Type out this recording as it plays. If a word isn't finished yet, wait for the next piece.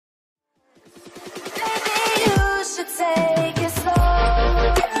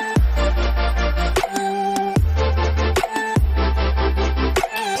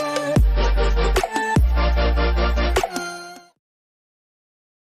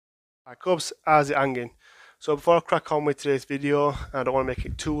Right, Cubs, how's it hanging? So before I crack on with today's video, I don't want to make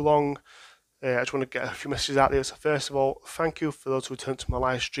it too long. I just want to get a few messages out there. So first of all, thank you for those who turned to my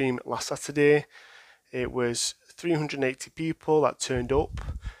live stream last Saturday. It was 380 people that turned up.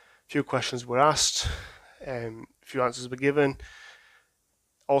 A few questions were asked, a few answers were given.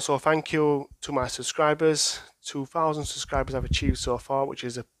 Also, thank you to my subscribers. 2,000 subscribers I've achieved so far, which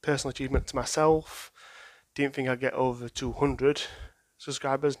is a personal achievement to myself. Didn't think I'd get over 200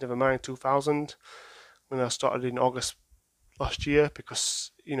 subscribers, never mind 2,000. When I started in August last year, because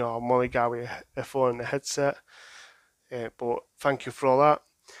I'm only guy with a phone and a headset. But thank you for all that.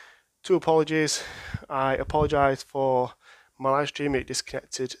 Two apologies. I apologise for my live stream. It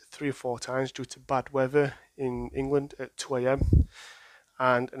disconnected 3 or 4 times due to bad weather in England at 2 a.m.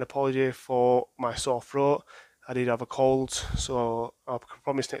 And an apology for my sore throat. I did have a cold, so I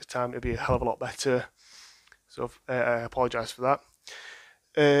promise next time it'll be a hell of a lot better. So I apologise for that.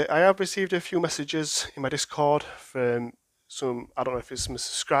 I have received a few messages in my Discord from some, I don't know if it's some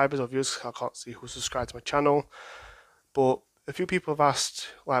subscribers or viewers, I can't see who subscribed to my channel, but a few people have asked,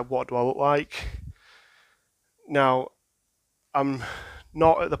 like, what do I look like? Now, I'm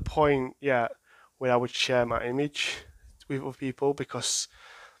not at the point yet where I would share my image with other people because,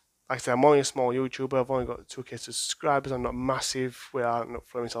 like I said, I'm only a small YouTuber, I've only got 2K subscribers, I'm not massive where I'm not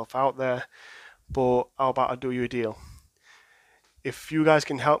throwing myself out there, but how about I do you a deal? If you guys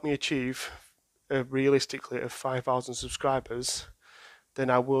can help me achieve realistically of 5,000 subscribers, then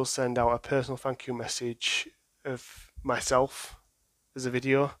I will send out a personal thank you message of myself as a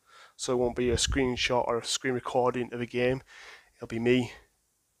video. So it won't be a screenshot or a screen recording of a game. It'll be me,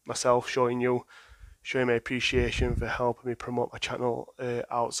 myself, showing my appreciation for helping me promote my channel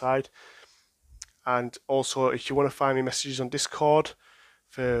outside. And also, if you want to find me messages on Discord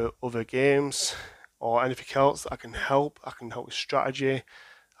for other games or anything else that I can help with strategy.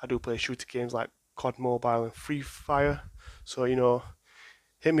 I do play shooter games like COD Mobile and Free Fire. So,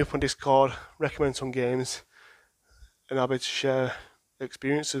 hit me up on Discord, recommend some games, and I'll be able to share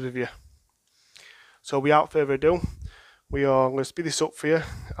experiences with you. So without further ado, we are going to speed this up for you.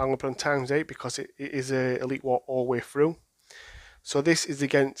 I'm going to put on times 8 because it is a Elite War all the way through. So this is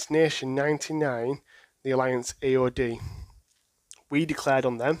against Nation 99, the Alliance AOD. We declared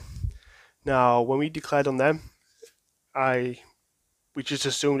on them. Now, when we declared on them, we just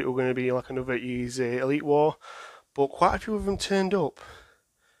assumed it was going to be like another easy Elite War, but quite a few of them turned up.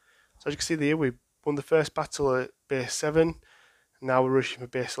 So as you can see there, we won the first battle at base 7, now we're rushing for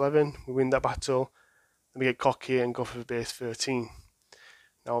base 11, we win that battle, then we get cocky and go for base 13.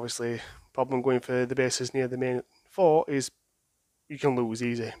 Now obviously, problem going for the bases near the main fort is you can lose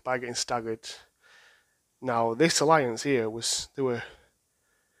easy by getting staggered. Now this alliance here they were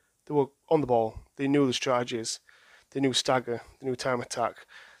on the ball, they knew the strategies, they knew stagger, they knew time attack,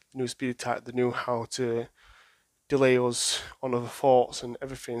 they knew speed attack, they knew how to delay us on other forts and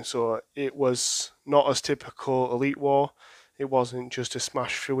everything. So it was not as typical Elite War. It wasn't just a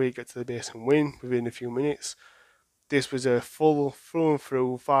smash through it, get to the base and win within a few minutes. This was a full through and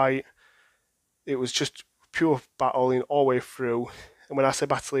through fight. It was just pure battling all the way through. And when I say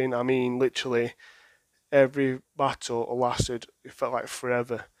battling, I mean literally every battle lasted, it felt like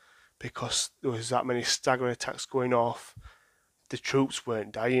forever, because there was that many staggering attacks going off. The troops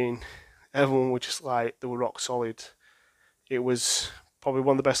weren't dying. Everyone was just like, they were rock solid. It was probably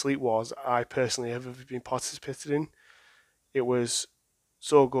one of the best Elite Wars I personally ever been participated in. It was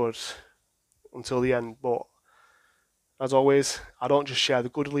so good until the end, but as always, I don't just share the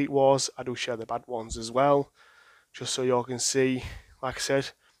good Elite Wars, I do share the bad ones as well, just so y'all can see. Like I said,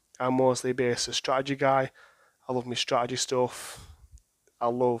 I'm mostly based a strategy guy. I love my strategy stuff. I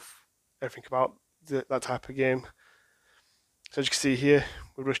love everything about that type of game. So as you can see here,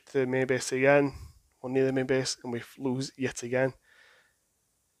 we rushed to the main base again, or near the main base, and we lose yet again.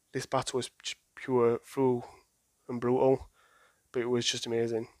 This battle was pure through and brutal, but it was just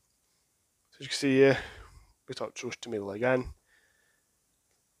amazing. So as you can see here, we got to rush to middle again.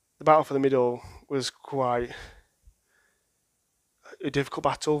 The battle for the middle was quite a difficult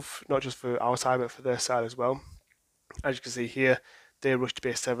battle, not just for our side, but for their side as well. As you can see here, they rushed to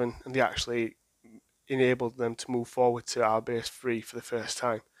base 7, and they actually enabled them to move forward to our base 3 for the first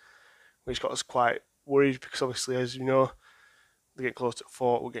time, which got us quite worried because obviously, as you know, they're getting close to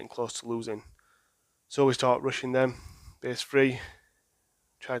 4, we're getting close to losing. So we start rushing them, base 3,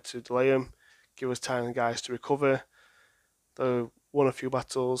 tried to delay them, give us time and guys to recover. They won a few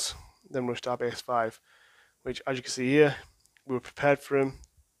battles, then rushed our base 5, which, as you can see here, we were prepared for them.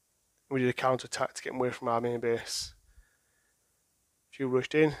 We did a counter attack to get them away from our main base. A few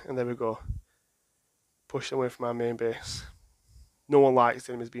rushed in, and there we go. Pushed them away from our main base. no one likes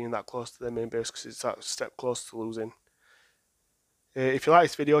the enemies being that close to their main base because it's that step close to losing. If you like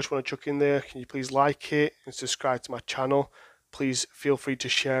this video, just want to chuck in there, can you please like it and subscribe to my channel? Please feel free to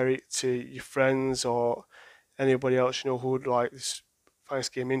share it to your friends or anybody else you know who would like this, find this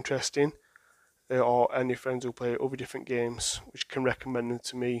game interesting, or any friends who play other different games, which can recommend them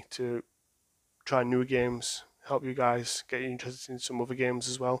to me to try new games, help you guys get interested in some other games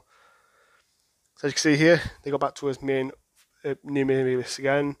as well. So as you can see here, they go back to us main base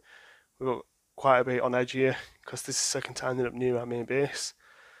again. We've got quite a bit on edge here because this is the second time they're up near our main base.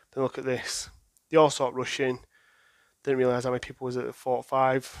 Then look at this. They all start rushing. Didn't realise how many people was at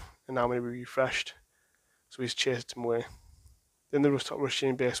 45 and how many we refreshed. So we just chased them away. Then they start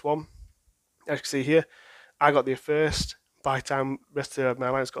rushing base 1. As you can see here, I got there first. By the time the rest of my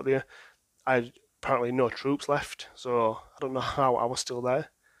alliance got there, I had apparently no troops left. So I don't know how I was still there.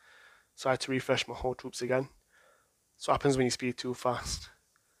 So I had to refresh my whole troops again. So what happens when you speed too fast.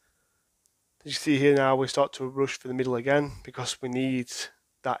 As you see here now, we start to rush for the middle again because we need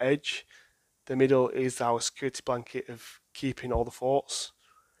that edge. The middle is our security blanket of keeping all the forts.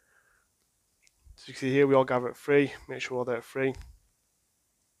 So you can see here, we all gather at 3, make sure we're all there at 3.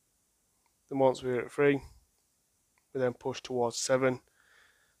 Then once we're at 3, we then push towards 7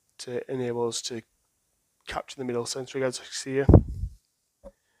 to enable us to capture the middle centre again, so you can see here.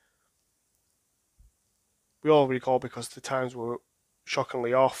 We all recall because the times were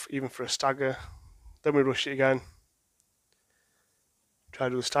shockingly off, even for a stagger. Then we rush it again. Try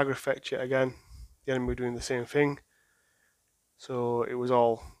to do the stagger effect yet again. The enemy were doing the same thing. So it was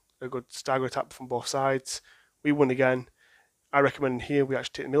all a good stagger attack from both sides. We won again. I recommend here we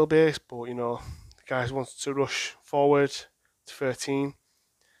actually take the middle base, but you know, the guys wanted to rush forward to 13.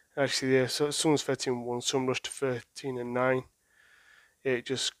 Actually, there, so as soon as 13 won, some rushed to 13 and 9. It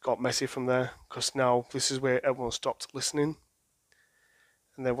just got messy from there because now this is where everyone stopped listening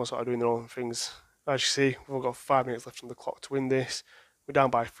and everyone started doing their own things. As you see, we've got 5 minutes left on the clock to win this. We're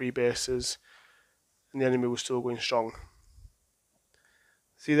down by 3 bases and the enemy was still going strong.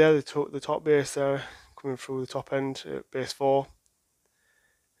 See there, the top base there, coming through the top end at base 4.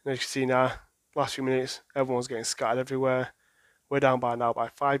 And as you can see now, last few minutes, everyone's getting scattered everywhere. We're down by now by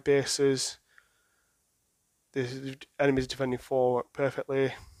 5 bases. The enemy's defending 4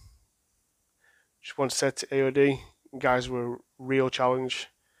 perfectly. Just want to say to AOD, you guys were a real challenge.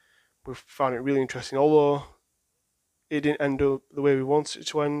 We found it really interesting, although it didn't end up the way we wanted it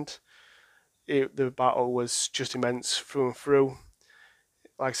to end. The battle was just immense through and through.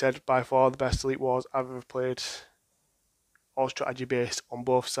 Like I said, by far the best Elite Wars I've ever played. All strategy based on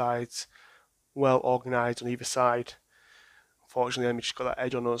both sides, well organised on either side. Unfortunately, the enemy just got that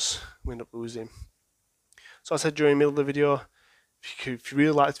edge on us. We ended up losing. So I said during the middle of the video, if you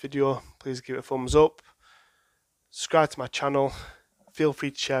really like this video, please give it a thumbs up. Subscribe to my channel. Feel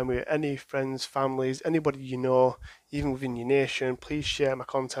free to share with any friends, families, anybody you know, even within your nation. Please share my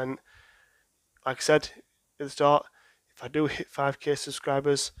content. Like I said at the start, if I do hit 5k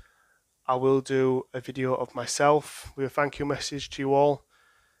subscribers, I will do a video of myself with a thank you message to you all.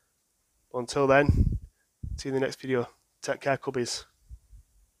 But until then, see you in the next video. Take care, Cubbies.